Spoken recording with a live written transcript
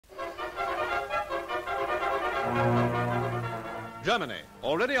Germany,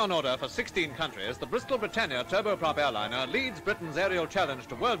 already on order for 16 countries, the Bristol Britannia turboprop airliner leads Britain's aerial challenge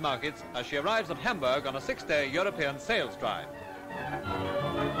to world markets as she arrives at Hamburg on a 6-day European sales drive.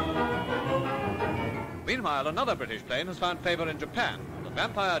 Meanwhile, another British plane has found favour in Japan, the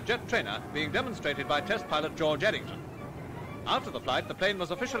Vampire jet trainer being demonstrated by test pilot George ERRINGTON. After the flight, the plane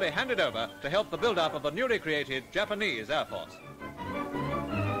was officially handed over to help the build-up of the newly created Japanese Air Force.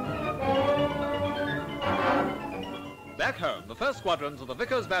 Back home, the first squadrons of the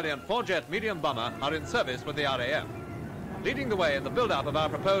Vickers Valiant 4-jet medium bomber are in service with the RAF. Leading the way in the build-up of our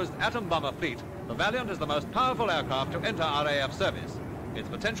proposed atom bomber fleet, the Valiant is the most powerful aircraft to enter RAF service. Its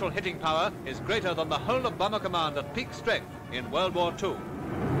potential hitting power is greater than the whole of Bomber Command at peak strength in World War II.